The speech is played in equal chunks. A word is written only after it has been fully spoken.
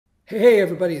Hey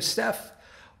everybody, it's Steph.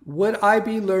 Would I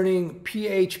be learning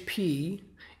PHP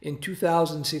in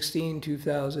 2016,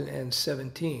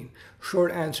 2017?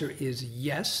 Short answer is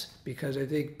yes, because I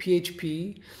think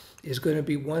PHP is going to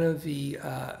be one of the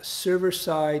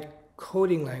server-side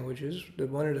coding languages,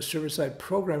 one of the server-side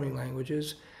programming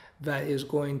languages that is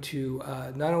going to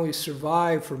not only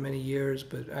survive for many years,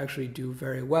 but actually do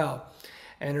very well.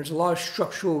 And there's a lot of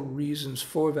structural reasons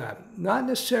for that. Not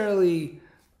necessarily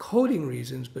coding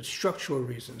reasons, but structural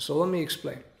reasons. So let me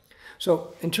explain.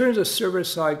 So in terms of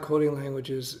server-side coding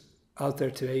languages out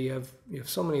there today, you have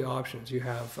so many options. You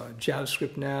have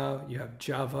JavaScript now, you have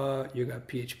Java, you got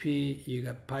PHP, you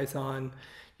got Python,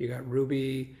 you got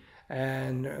Ruby,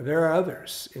 and there are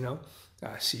others,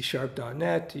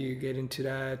 C#.net, you get into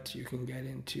that, you can get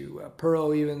into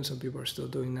Perl even, some people are still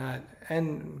doing that,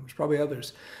 and there's probably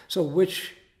others. So will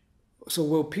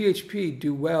PHP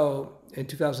do well in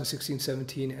 2016,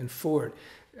 17, and forward?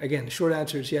 Again, the short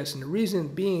answer is yes, and the reason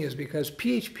being is because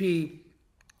PHP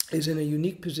is in a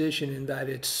unique position in that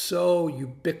it's so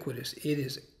ubiquitous. It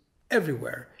is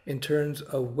everywhere in terms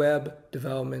of web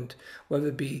development, whether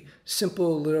it be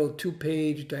simple little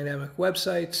two-page dynamic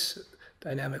websites.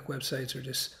 Dynamic websites are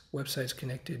just websites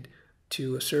connected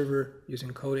to a server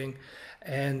using coding,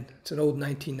 and it's an old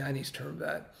 1990s term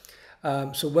that.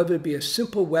 So whether it be a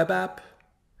simple web app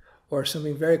or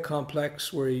something very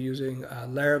complex where you're using a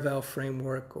Laravel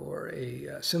framework or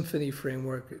a Symfony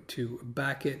framework to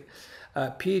back it,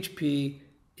 PHP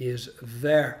is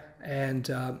there, and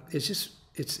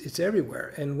it's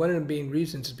everywhere. And one of the main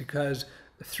reasons is because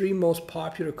the three most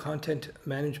popular content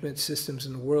management systems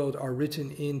in the world are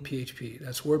written in PHP.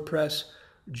 That's WordPress,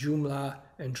 Joomla,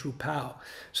 and Drupal.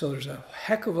 So there's a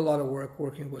heck of a lot of work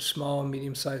working with small and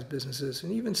medium-sized businesses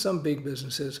and even some big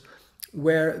businesses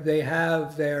where they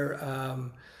have their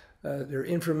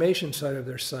information side of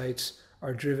their sites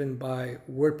are driven by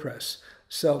WordPress.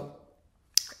 So,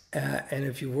 and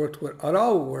if you've worked with at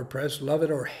all WordPress, love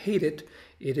it or hate it,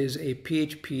 it is a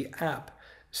PHP app.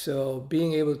 So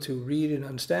being able to read and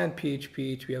understand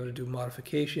PHP, to be able to do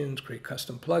modifications, create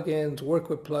custom plugins, work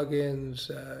with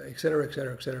plugins, et cetera, et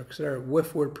cetera, et cetera, et cetera,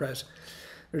 with WordPress,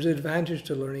 there's an advantage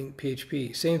to learning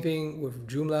PHP. Same thing with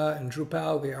Joomla and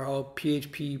Drupal. They are all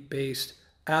PHP-based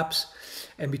apps.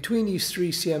 And between these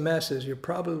three CMSs, you're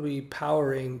probably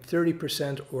powering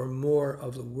 30% or more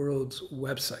of the world's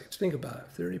websites. Think about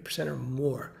it, 30% or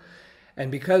more. And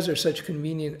because they're such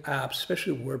convenient apps,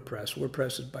 especially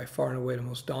WordPress is by far and away the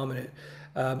most dominant,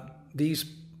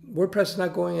 WordPress is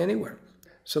not going anywhere.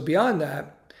 So beyond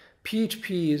that,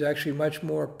 PHP is actually much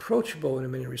more approachable in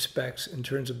many respects in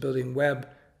terms of building web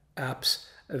apps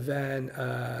than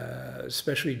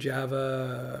especially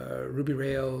Java, Ruby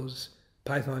Rails,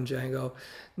 Python, Django.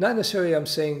 Not necessarily I'm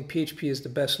saying PHP is the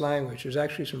best language. There's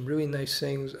actually some really nice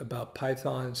things about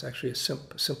Python. It's actually a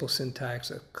simple syntax,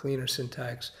 a cleaner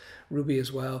syntax. Ruby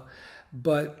as well.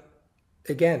 But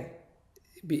again,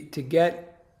 to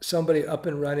get somebody up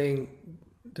and running,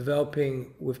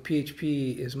 developing with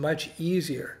PHP is much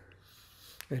easier.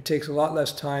 And it takes a lot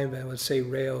less time than, let's say,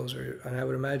 Rails, and I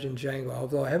would imagine Django.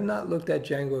 Although I have not looked at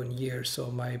Django in years,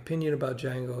 so my opinion about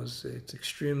Django is it's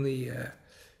extremely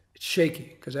it's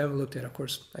shaky because I haven't looked at it. Of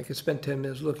course, I could spend 10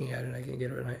 minutes looking at it, and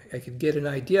I could get an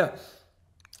idea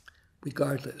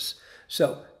regardless.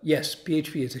 So yes,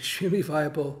 PHP is extremely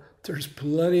viable. There's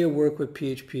plenty of work with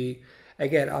PHP.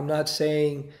 Again, I'm not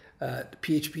saying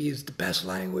PHP is the best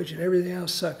language and everything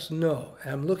else sucks. No,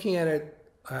 I'm looking at it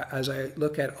as I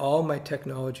look at all my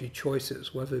technology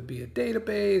choices, whether it be a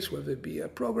database, whether it be a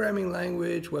programming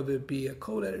language, whether it be a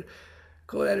code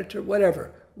editor,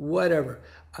 whatever.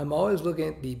 I'm always looking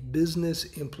at the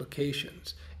business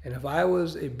implications. And if I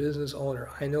was a business owner,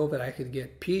 I know that I could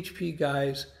get PHP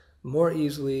guys more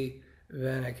easily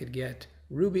than I could get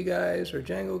Ruby guys or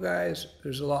Django guys.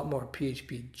 There's a lot more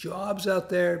PHP jobs out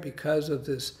there because of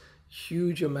this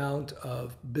huge amount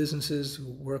of businesses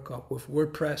who work with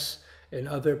WordPress and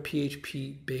other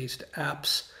PHP-based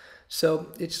apps.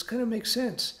 So it just kind of makes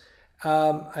sense.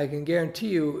 I can guarantee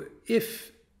you,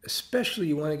 if especially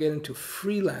you want to get into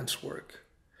freelance work,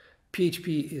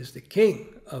 PHP is the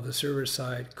king of the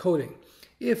server-side coding.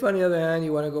 If, on the other hand,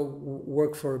 you want to go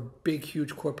work for big,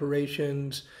 huge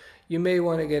corporations, you may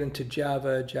want to get into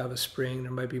Java, Java Spring.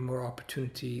 There might be more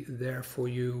opportunity there for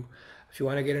you. If you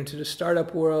want to get into the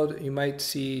startup world, you might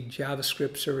see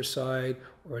JavaScript server-side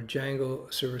or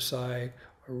Django server-side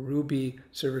or Ruby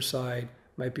server-side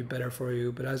might be better for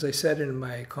you. But as I said in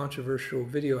my controversial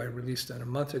video I released a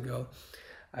month ago,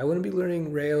 I wouldn't be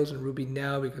learning Rails and Ruby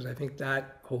now because I think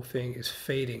that whole thing is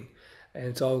fading. And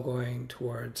it's all going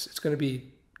towards, it's going to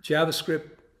be JavaScript,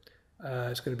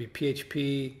 it's going to be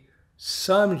PHP,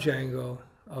 some Django,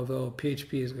 although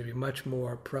PHP is going to be much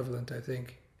more prevalent, I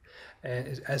think,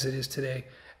 and as it is today,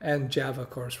 and Java, of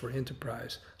course, for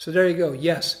enterprise. So there you go.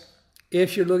 Yes,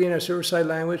 if you're looking at a server-side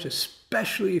language,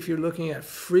 especially if you're looking at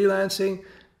freelancing,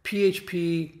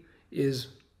 PHP is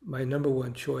my number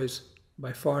one choice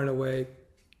by far and away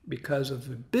because of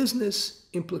the business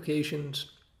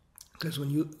implications. Because when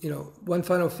one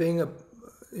final thing,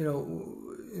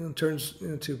 in terms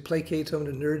to placate some of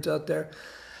the nerds out there,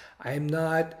 I'm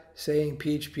not saying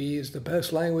PHP is the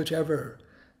best language ever.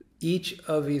 Each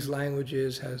of these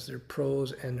languages has their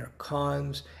pros and their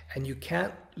cons, and you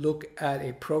can't look at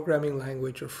a programming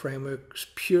language or framework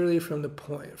purely from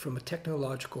a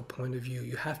technological point of view.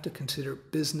 You have to consider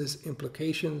business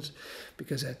implications,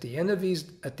 because at the end of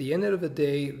the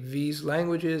day, these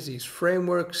languages, these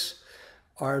frameworks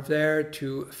are there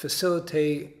to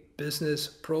facilitate business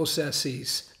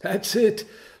processes. That's it.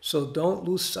 So don't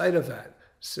lose sight of that.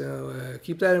 So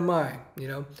keep that in mind,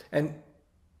 and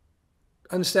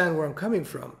understand where I'm coming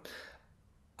from.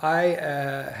 I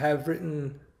have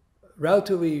written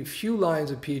relatively few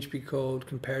lines of PHP code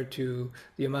compared to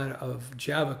the amount of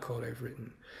Java code I've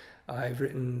written. I've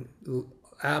written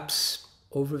apps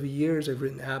over the years. I've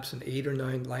written apps in 8 or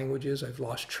 9 languages. I've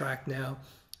lost track now.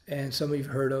 And some of you've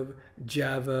heard of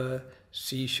Java,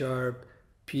 C#,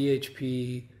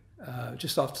 PHP,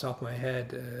 just off the top of my head,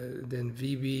 then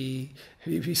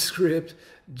VB script,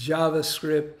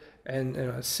 JavaScript,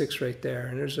 and 6 right there.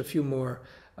 And there's a few more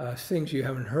things you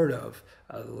haven't heard of.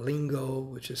 Lingo,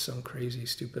 which is some crazy,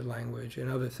 stupid language, and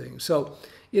other things. So,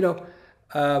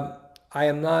 I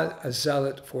am not a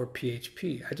zealot for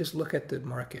PHP. I just look at the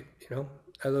market,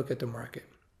 I look at the market.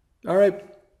 All right,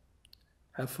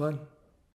 have fun.